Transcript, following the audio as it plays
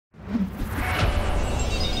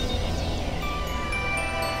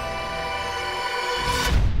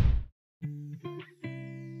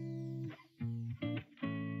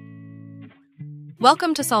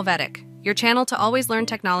Welcome to Solvetic, your channel to always learn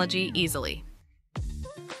technology easily.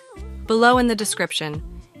 Below in the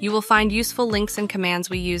description, you will find useful links and commands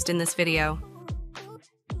we used in this video.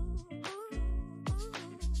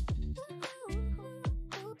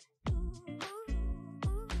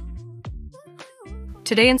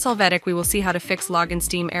 Today in Solvetic, we will see how to fix login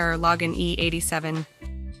Steam error login E87.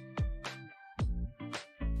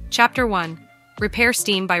 Chapter 1. Repair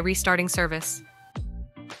Steam by restarting service.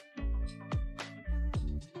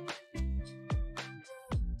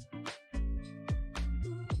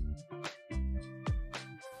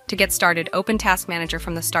 To get started, open Task Manager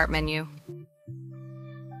from the Start menu.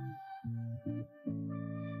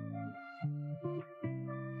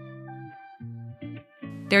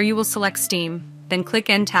 There you will select Steam, then click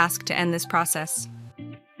End Task to end this process.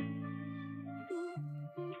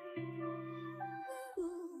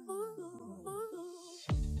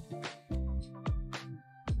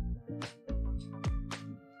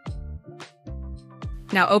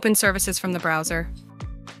 Now open Services from the browser.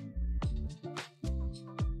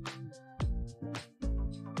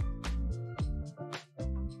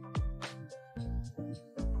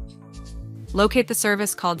 Locate the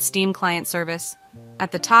service called Steam Client Service.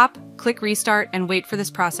 At the top, click Restart and wait for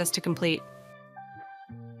this process to complete.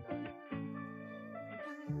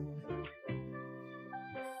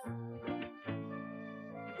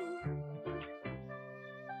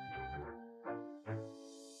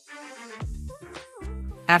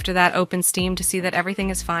 After that, open Steam to see that everything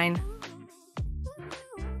is fine.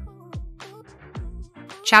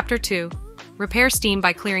 Chapter 2. Repair Steam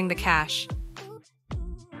by clearing the cache.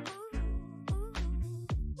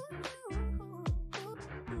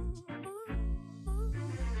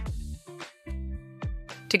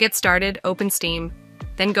 To get started, open Steam,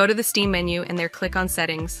 then go to the Steam menu and there click on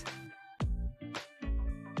Settings.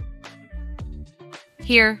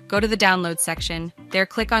 Here, go to the Download section, there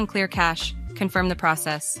click on Clear Cache, confirm the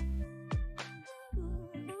process.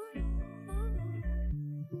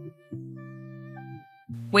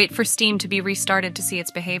 Wait for Steam to be restarted to see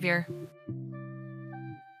its behavior.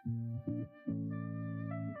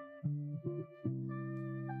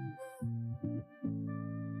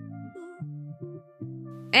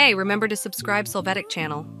 Hey, remember to subscribe Solvetic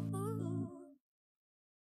channel.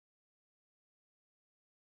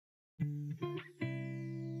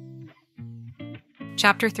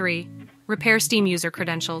 Chapter 3. Repair Steam user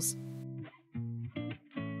credentials.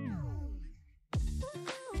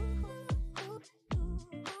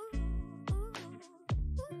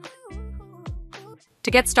 To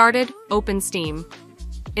get started, open Steam.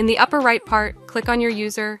 In the upper right part, click on your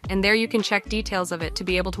user, and there you can check details of it to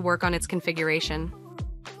be able to work on its configuration.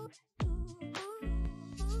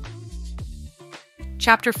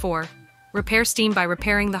 Chapter 4. Repair Steam by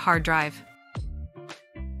repairing the hard drive.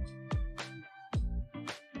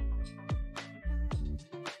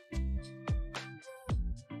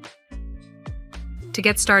 To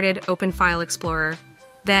get started, open File Explorer.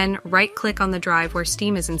 Then, right-click on the drive where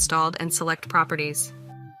Steam is installed and select Properties.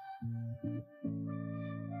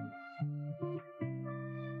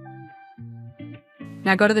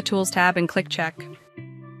 Now go to the Tools tab and click Check.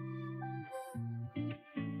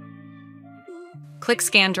 Click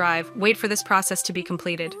Scan Drive, wait for this process to be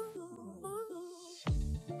completed.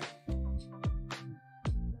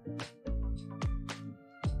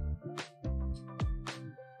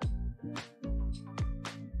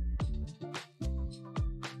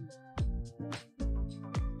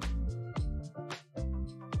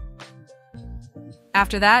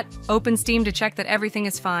 After that, open Steam to check that everything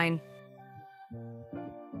is fine.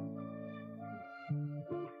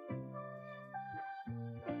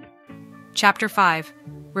 Chapter 5.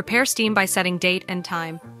 Repair Steam by setting date and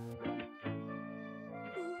time.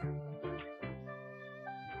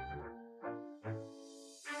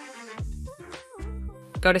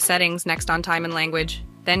 Go to Settings, next on Time and Language,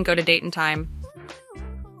 then go to Date and Time.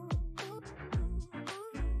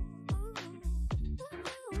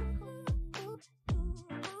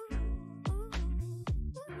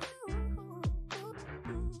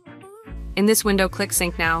 In this window, click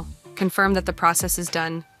Sync Now. Confirm that the process is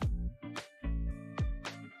done.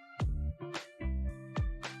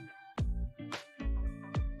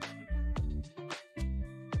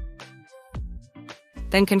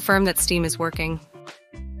 Then confirm that Steam is working.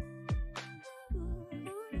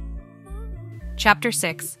 Chapter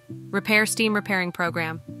 6. Repair Steam Repairing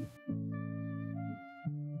Program.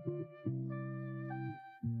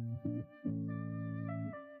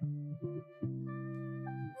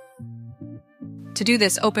 To do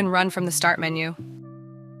this, open Run from the Start menu.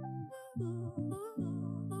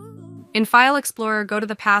 In File Explorer, go to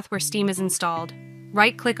the path where Steam is installed.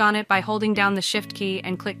 Right-click on it by holding down the Shift key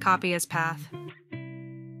and click Copy as Path.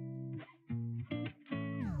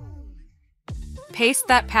 Paste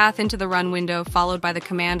that path into the Run window followed by the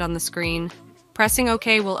command on the screen. Pressing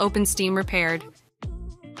OK will open Steam Repaired.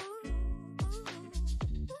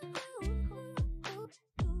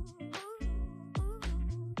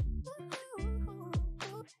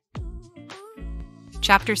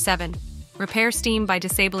 Chapter 7. Repair Steam by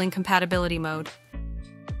disabling Compatibility mode.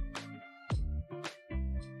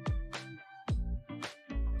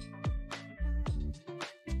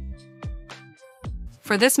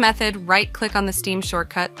 For this method, right-click on the Steam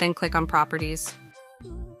shortcut, then click on Properties.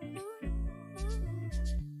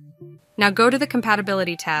 Now go to the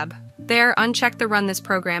Compatibility tab. There, uncheck the Run this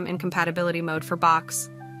program in compatibility mode for box.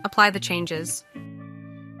 Apply the changes.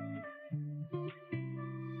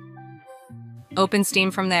 Open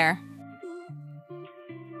Steam from there.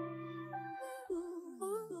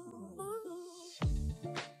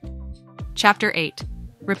 Chapter 8.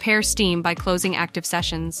 Repair Steam by closing active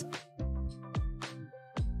sessions.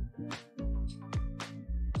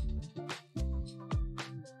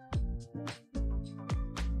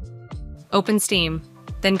 Open Steam,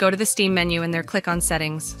 then go to the Steam menu and there click on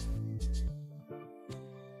Settings.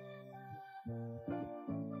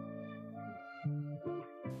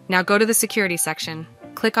 Now go to the Security section.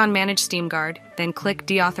 Click on Manage Steam Guard, then click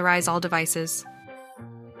Deauthorize all devices.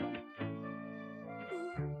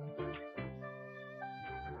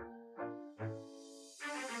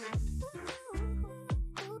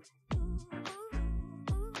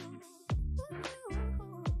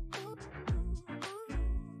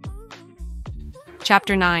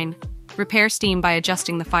 Chapter 9. Repair Steam by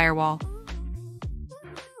adjusting the firewall.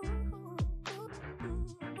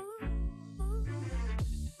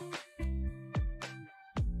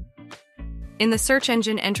 In the search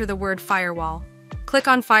engine, enter the word Firewall. Click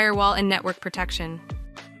on Firewall and Network Protection.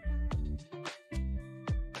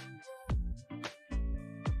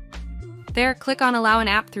 There, click on Allow an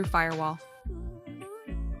app through Firewall.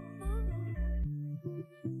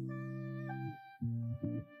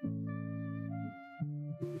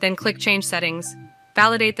 Then click Change Settings.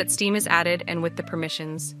 Validate that Steam is added and with the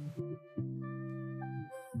permissions.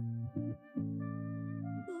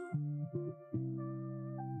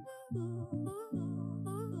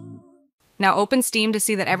 Now open Steam to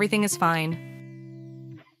see that everything is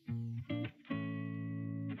fine.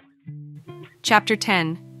 Chapter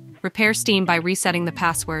 10. Repair Steam by resetting the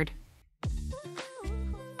password.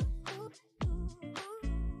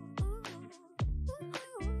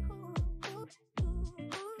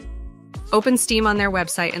 Open Steam on their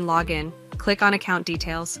website and log in. Click on Account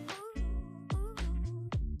Details.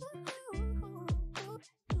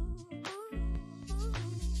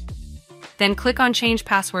 Then click on Change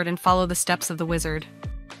Password and follow the steps of the wizard.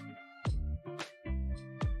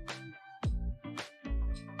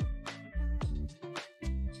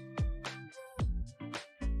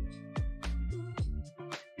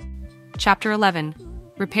 Chapter 11.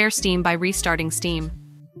 Repair Steam by restarting Steam.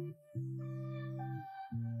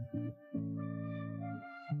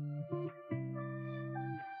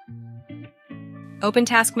 Open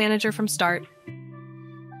Task Manager from Start.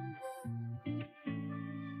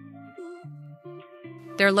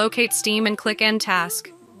 There, locate Steam and click End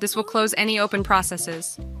Task. This will close any open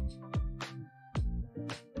processes.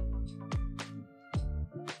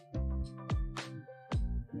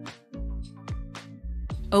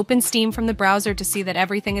 Open Steam from the browser to see that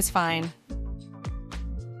everything is fine.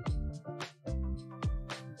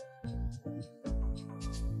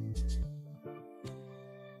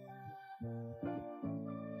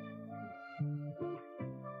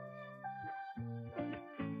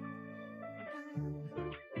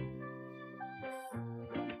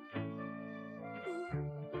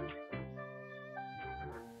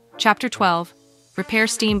 Chapter 12. Repair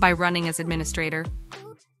Steam by running as administrator.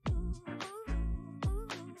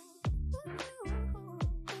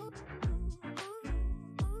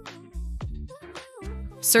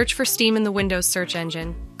 Search for Steam in the Windows search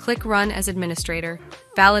engine. Click Run as administrator.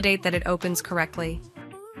 Validate that it opens correctly.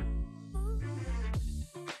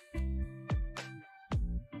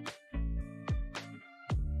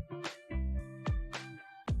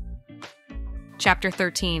 Chapter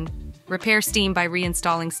 13. Repair Steam by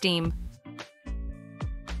reinstalling Steam.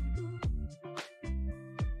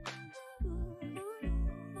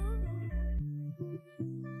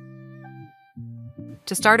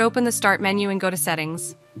 To start, open the Start menu and go to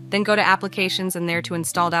Settings. Then go to Applications and there to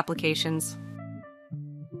Installed Applications.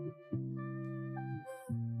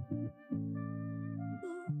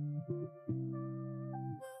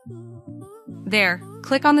 There,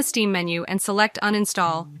 click on the Steam menu and select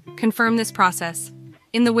Uninstall. Confirm this process.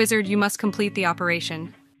 In the wizard, you must complete the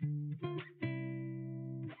operation.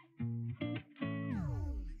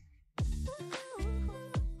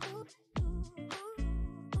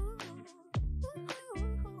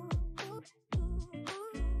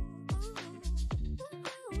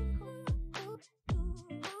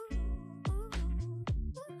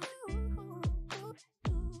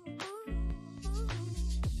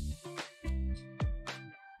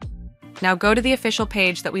 Now go to the official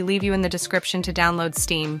page that we leave you in the description to download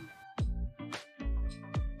Steam.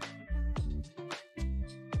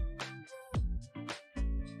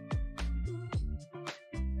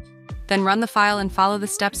 Then run the file and follow the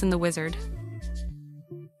steps in the wizard.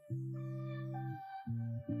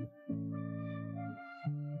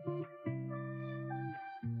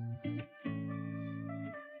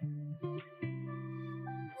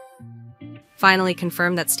 Finally,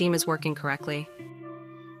 confirm that Steam is working correctly.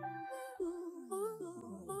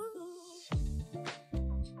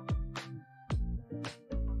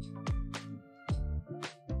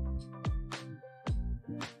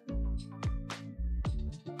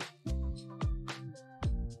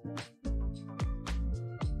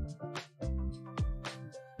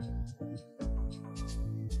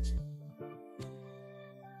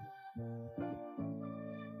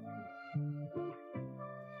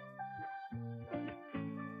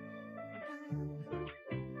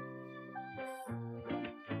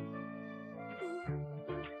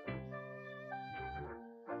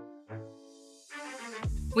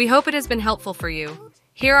 We hope it has been helpful for you.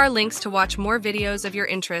 Here are links to watch more videos of your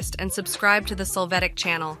interest and subscribe to the Solvetic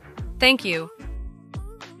channel. Thank you.